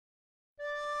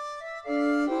Hi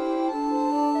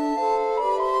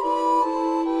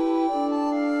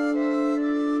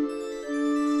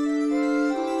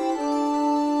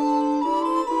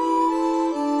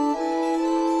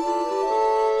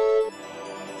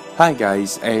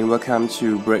guys, and welcome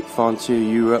to Break Frontier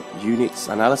Europe Units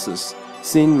Analysis.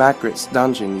 Since Magress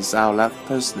dungeon is our last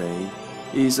Thursday,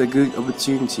 it is a good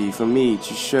opportunity for me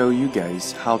to show you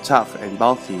guys how tough and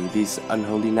bulky this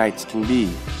unholy knight can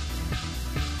be.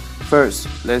 First,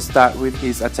 let's start with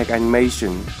his attack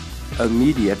animation. A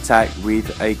melee attack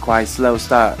with a quite slow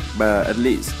start, but at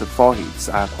least the 4 hits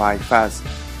are quite fast,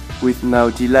 with no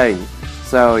delay,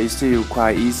 so it's still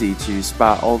quite easy to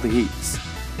spot all the hits.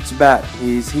 Too bad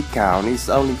his hit count is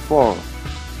only 4,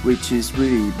 which is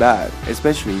really bad,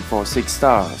 especially for 6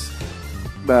 stars.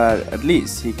 But at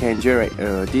least he can generate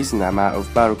a decent amount of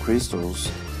battle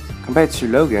crystals. Compared to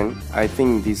Logan, I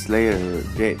think this layer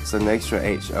gets an extra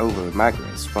edge over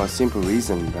Magress for a simple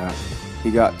reason that he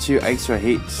got 2 extra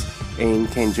hits and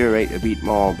can generate a bit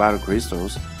more battle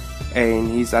crystals,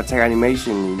 and his attack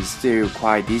animation is still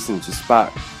quite decent to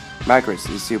spot. Magress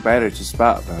is still better to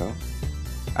spot though.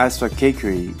 As for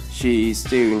Kikri, she is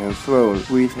still in her throne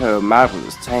with her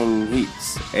marvelous 10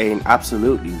 hits and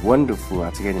absolutely wonderful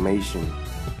attack animation.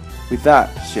 With that,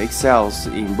 she excels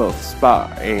in both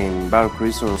spot and battle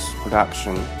crystals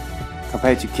production.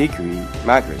 Compared to Kikri,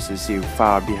 Magress is still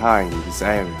far behind in this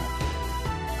area.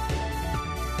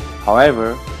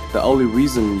 However, the only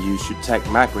reason you should take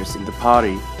Magress in the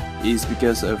party is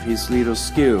because of his little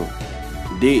skill.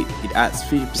 Indeed, it adds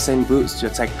 50% boost to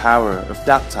attack power of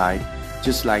Dark type,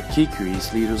 just like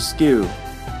Kikri's little skill.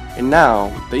 And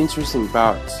now, the interesting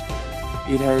part,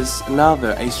 it has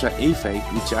another extra effect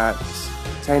which adds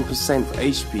 10% of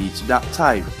HP to Dark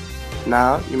type.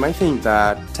 Now, you might think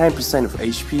that 10% of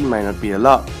HP might not be a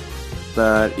lot,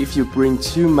 but if you bring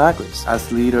 2 Magress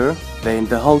as leader, then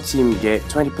the whole team get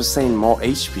 20% more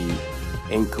HP,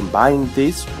 and combine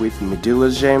this with Medulla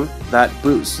Gem, that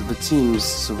boosts the team's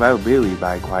survivability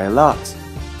by quite a lot.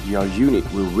 Your unit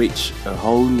will reach a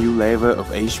whole new level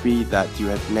of HP that you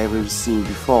have never seen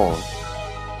before.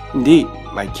 Indeed,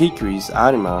 my Kikri's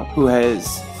Anima, who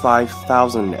has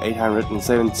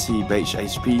 5,870 base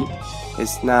HP,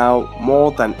 is now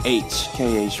more than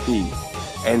 8k HP,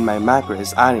 and my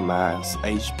Magress Anima's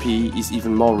HP is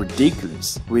even more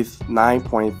ridiculous, with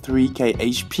 9.3k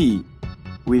HP.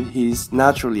 With his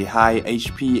naturally high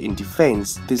HP and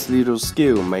defense, this little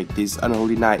skill makes this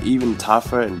unholy knight even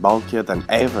tougher and bulkier than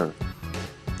ever.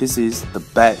 This is the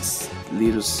best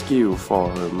little skill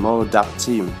for a mono dark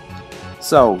team.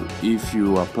 So, if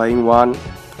you are playing one,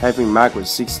 having Magress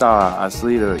 6 star as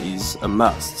leader is a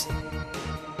must.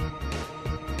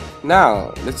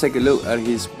 Now, let's take a look at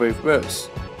his Brave Burst.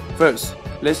 First,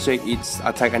 let's check its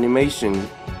attack animation.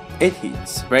 8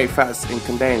 hits, very fast and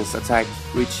condensed attack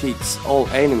which hits all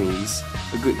enemies,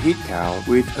 a good hit count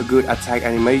with a good attack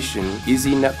animation,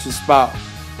 easy enough to spot.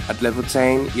 At level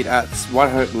 10, it adds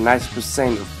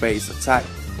 190% of base attack,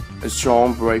 a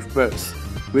strong Brave Burst,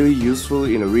 really useful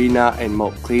in arena and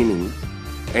mob cleaning,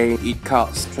 and it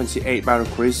costs 28 battle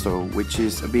crystal, which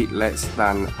is a bit less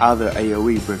than other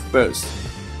AoE Brave Burst.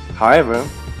 However,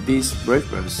 this Brave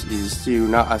Burst is still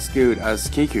not as good as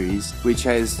Kikri's, which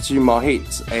has 2 more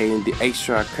hits and the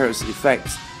extra curse effect,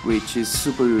 which is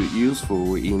super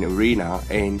useful in arena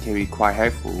and can be quite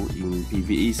helpful in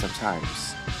PvE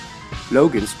sometimes.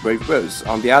 Logan's Brave Burst,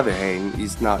 on the other hand,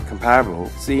 is not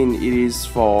comparable, since it is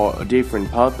for a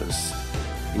different purpose.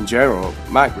 In general,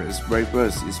 Magress' Brave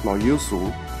Burst is more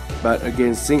useful, but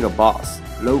against single boss,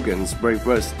 Logan's Brave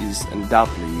Burst is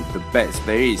undoubtedly the best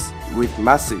there is, with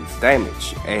massive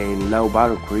damage and low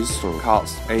battle crystal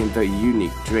cost and the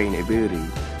unique drain ability.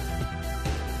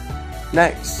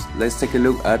 Next, let's take a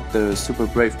look at the Super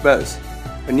Brave Burst,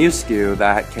 a new skill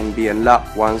that can be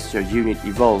unlocked once your unit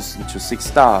evolves into 6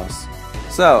 stars.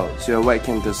 So, to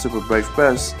awaken the Super Brave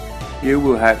Burst, you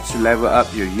will have to level up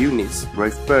your unit's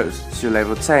Brave Burst to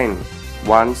level 10.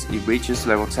 Once it reaches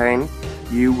level 10,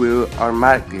 you will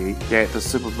automatically get the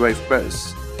Super Brave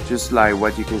Burst, just like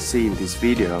what you can see in this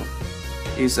video.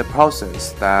 It's a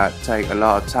process that takes a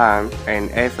lot of time and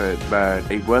effort, but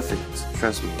it's worth it,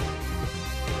 trust me.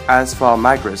 As for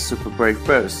Magress Super Brave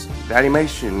Burst, the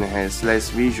animation has less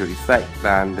visual effect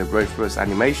than the Brave Burst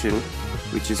animation,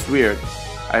 which is weird.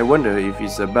 I wonder if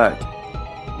it's a bug.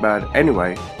 But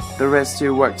anyway, the rest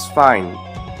still works fine.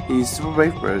 His Super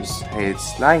Brave Burst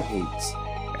has 9 hits,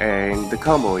 and the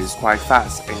combo is quite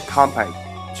fast and compact,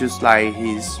 just like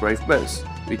his Brave Burst,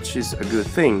 which is a good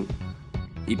thing.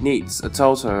 It needs a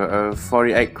total of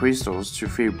 48 crystals to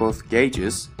fill both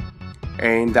gauges,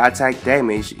 and the attack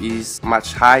damage is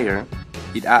much higher.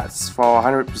 it adds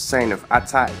 400% of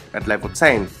attack at level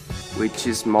 10, which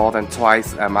is more than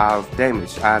twice the amount of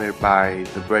damage added by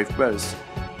the Brave Burst,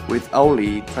 with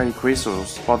only 20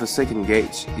 crystals for the second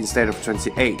gauge instead of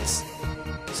 28.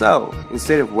 So,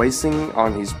 instead of wasting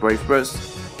on his Brave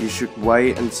Burst, you should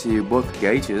wait until both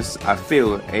gauges are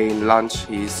filled and launch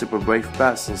his Super Brave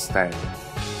Burst instead.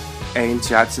 And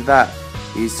to add to that,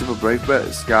 his Super Brave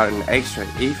Burst got an extra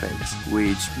effect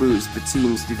which boosts the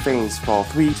team's defense for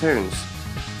 3 turns.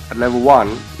 At level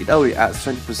 1, it only adds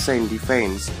 20%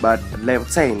 defense, but at level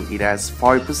 10 it adds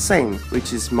 40%,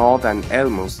 which is more than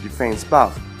Elmo's defense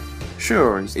buff.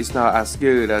 Sure, it's not as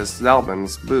good as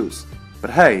Zalban's boost, but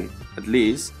hey, at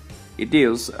least it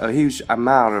deals a huge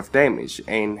amount of damage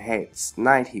and has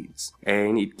 9 hits,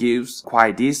 and it gives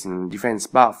quite decent defense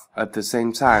buff at the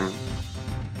same time.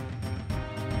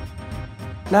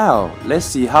 Now, let's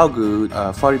see how good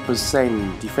a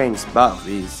 40% defense buff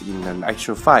is in an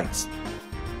actual fight.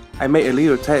 I made a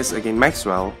little test against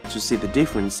Maxwell to see the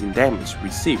difference in damage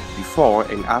received before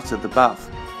and after the buff.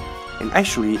 And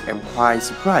actually, I'm quite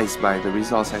surprised by the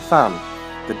results I found.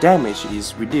 The damage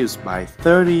is reduced by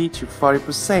 30 to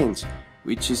 40%,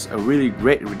 which is a really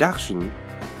great reduction.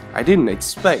 I didn't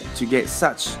expect to get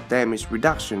such damage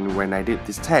reduction when I did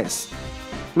this test.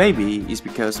 Maybe it's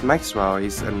because Maxwell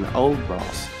is an old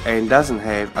boss and doesn't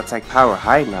have attack power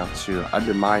high enough to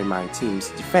undermine my team's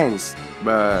defense,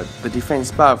 but the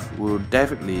defense buff will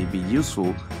definitely be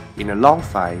useful in a long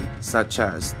fight such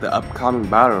as the upcoming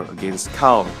battle against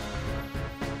Carl.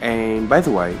 And by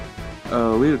the way, a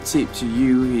little tip to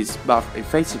use his buff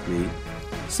effectively.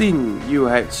 Since you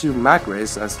have 2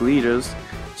 Magress as leaders,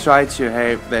 try to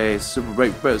have their Super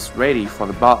Brave Burst ready for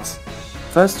the boss.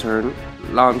 First turn,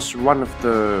 launch one of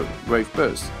the Brave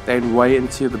Bursts, then wait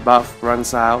until the buff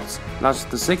runs out, launch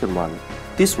the second one.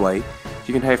 This way,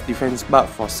 you can have defense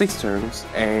buff for 6 turns,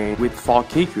 and with 4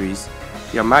 Kikuris,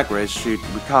 your Magress should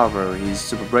recover his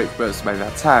Super Brave Burst by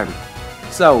that time.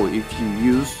 So if you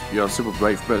use your Super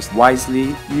Brave Burst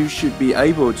wisely, you should be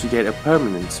able to get a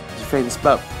permanent defense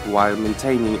buff while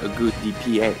maintaining a good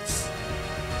DPS.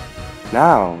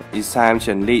 Now, it's time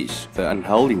to unleash the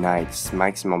Unholy Knight's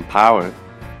maximum power.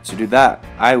 To do that,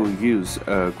 I will use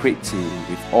a crit team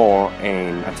with ore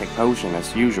and attack potion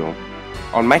as usual.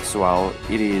 On Maxwell,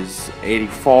 it is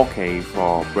 84k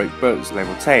for Brave Burst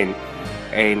level 10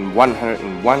 and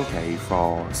 101k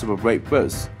for Super Brave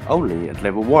Burst only at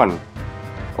level 1.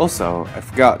 Also, I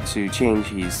forgot to change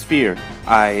his sphere.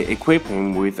 I equip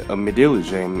him with a Medulla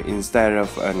gem instead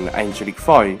of an Angelic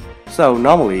Foil. So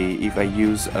normally, if I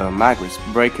use a Magress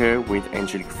Breaker with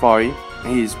Angelic Foil,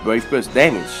 his Brave Burst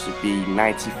damage should be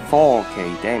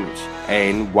 94k damage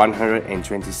and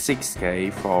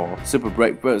 126k for Super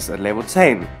Brave Burst at level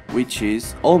 10, which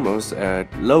is almost at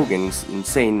Logan's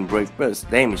insane Brave Burst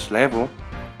damage level.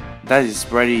 That is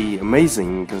pretty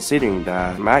amazing considering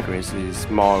that Magress is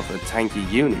more of a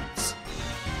tanky unit.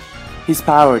 His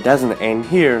power doesn't end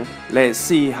here. Let's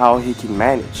see how he can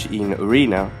manage in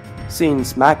Arena.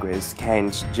 Since Magress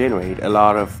can't generate a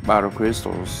lot of battle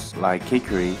crystals like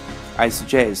Kikuri, I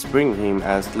suggest bringing him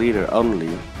as leader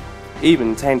only.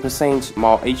 Even 10%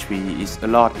 more HP is a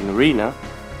lot in Arena.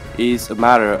 It's a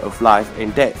matter of life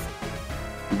and death.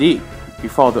 Indeed,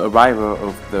 before the arrival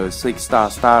of the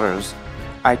 6-star starters,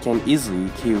 I can easily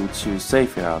kill 2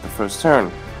 Savior the first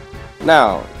turn.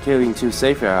 Now, killing 2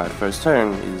 Savior the first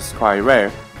turn is quite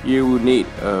rare. You will need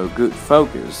a good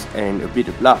focus and a bit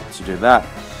of luck to do that.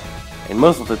 And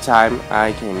most of the time,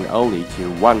 I can only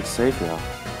kill 1 Savior.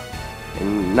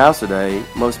 And nowadays,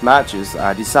 most matches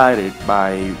are decided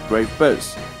by Brave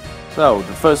Burst. So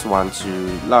the first one to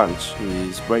launch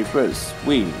his Brave Burst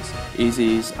wins. It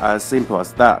is as simple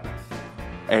as that.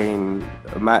 And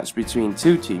a match between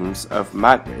 2 teams of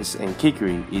Magress and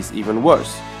Kikuri is even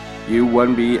worse. You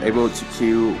won't be able to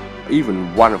kill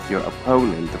even one of your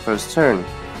opponent the first turn,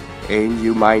 and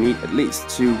you might need at least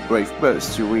 2 Brave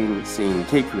Bursts to win, since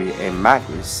Kikuri and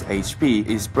Magress HP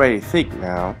is pretty thick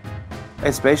now,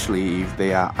 especially if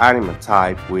they are animal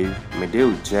type with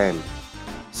Medulla Gem.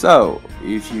 So,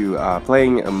 if you are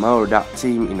playing a mono dark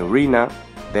team in Arena,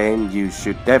 then you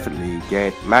should definitely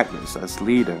get Magress as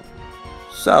leader.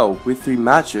 So, with 3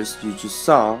 matches you just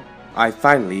saw, I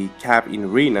finally capped in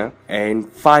Arena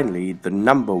and finally the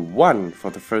number 1 for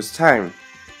the first time.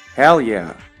 Hell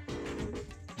yeah!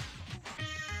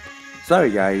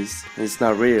 Sorry guys, it's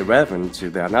not really relevant to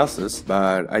the analysis,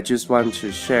 but I just want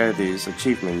to share this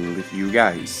achievement with you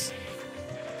guys.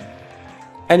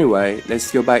 Anyway,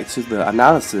 let's go back to the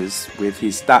analysis with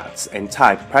his stats and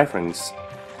type preference.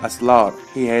 As Lord,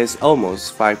 he has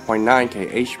almost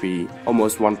 5.9k HP,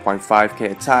 almost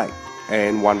 1.5k attack,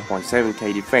 and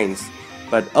 1.7k defense.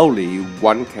 but only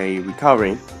 1k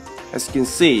recovery. As you can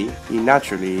see, he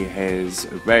naturally has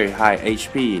a very high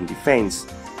HP in defense,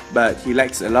 but he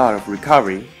lacks a lot of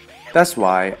recovery. That's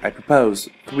why I propose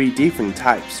 3 different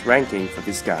types ranking for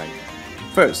this guy.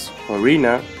 First, for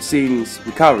Arena, since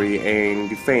recovery and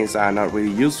defense are not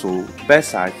really useful, the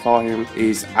best type for him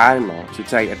is Animal to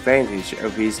take advantage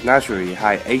of his naturally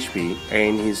high HP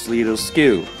and his little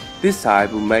skill. This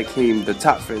type will make him the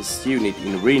toughest unit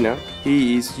in Arena.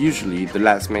 He is usually the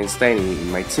last man standing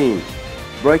in my team.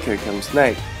 Breaker comes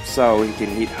next, so he can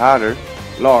hit harder.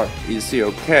 Lord is still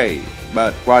okay,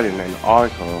 but Guardian and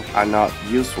Oracle are not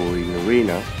useful in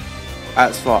Arena.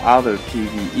 As for other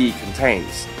PvE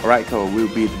contents, Oracle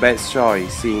will be the best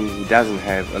choice since he doesn't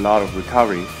have a lot of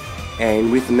recovery.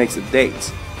 And with the next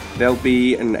update, there'll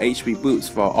be an HP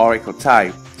boost for Oracle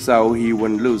type, so he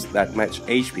won't lose that much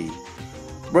HP.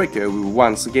 Breaker will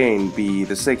once again be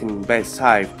the second best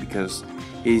type because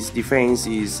his defense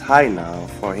is high enough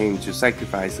for him to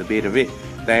sacrifice a bit of it.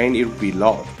 Then it will be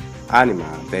Lord,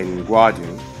 Anima, then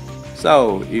Guardian.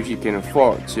 So if you can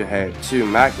afford to have 2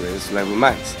 Magress level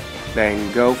max,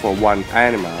 then go for 1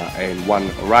 Anima and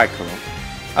 1 Oracle.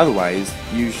 Otherwise,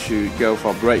 you should go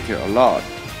for Breaker or Lord,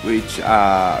 which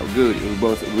are good in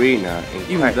both Arena and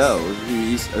even though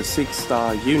he is a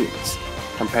 6-star unit.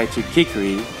 Compared to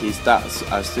Kikri, his stats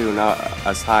are still not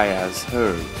as high as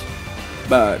hers.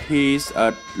 But he is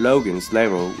at Logan's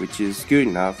level, which is good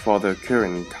enough for the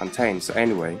current contents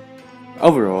anyway.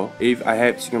 Overall, if I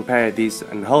have to compare these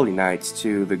Unholy Knights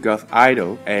to the Goth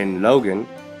Idol and Logan,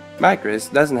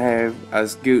 Magress doesn't have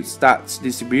as good stats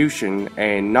distribution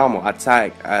and normal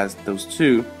attack as those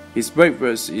two. His Brave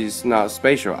Burst is not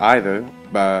special either,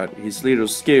 but his little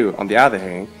skill on the other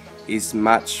hand is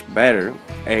much better,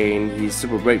 and his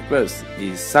Super Brave Burst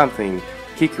is something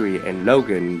Kikri and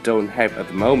Logan don't have at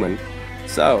the moment,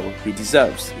 so he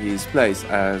deserves his place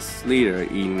as leader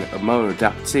in a more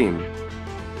dark team.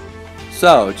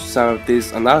 So to sum up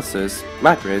this analysis,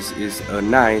 Magress is a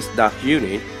nice dark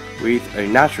unit with a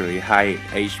naturally high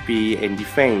HP and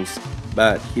defense,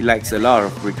 but he lacks a lot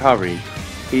of recovery.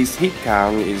 His hit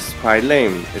count is quite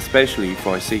lame, especially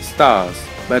for 6 stars,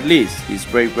 but at least his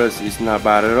Brave Burst is not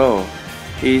bad at all.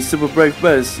 His Super Brave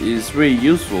Burst is really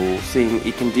useful since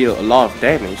it can deal a lot of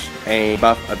damage and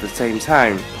buff at the same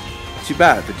time. Too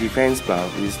bad the defense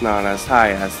buff is not as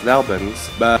high as Zelban's,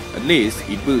 but at least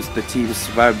it boosts the team's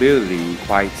survivability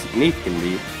quite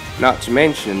significantly, not to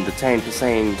mention the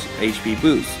 10% HP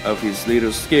boost of his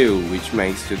little skill, which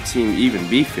makes the team even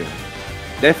beefier.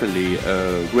 Definitely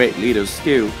a great little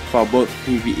skill for both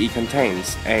PvE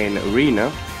contents and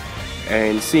Arena.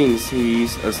 And since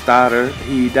he's a starter,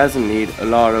 he doesn't need a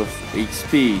lot of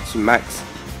XP to max.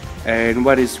 And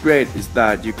what is great is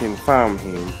that you can farm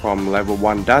him from level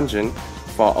 1 dungeon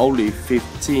for only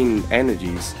 15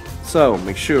 energies. So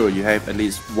make sure you have at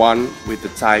least one with the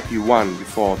type you want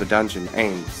before the dungeon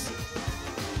ends.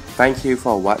 Thank you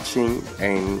for watching,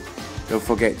 and don't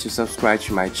forget to subscribe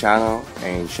to my channel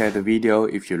and share the video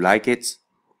if you like it.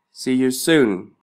 See you soon!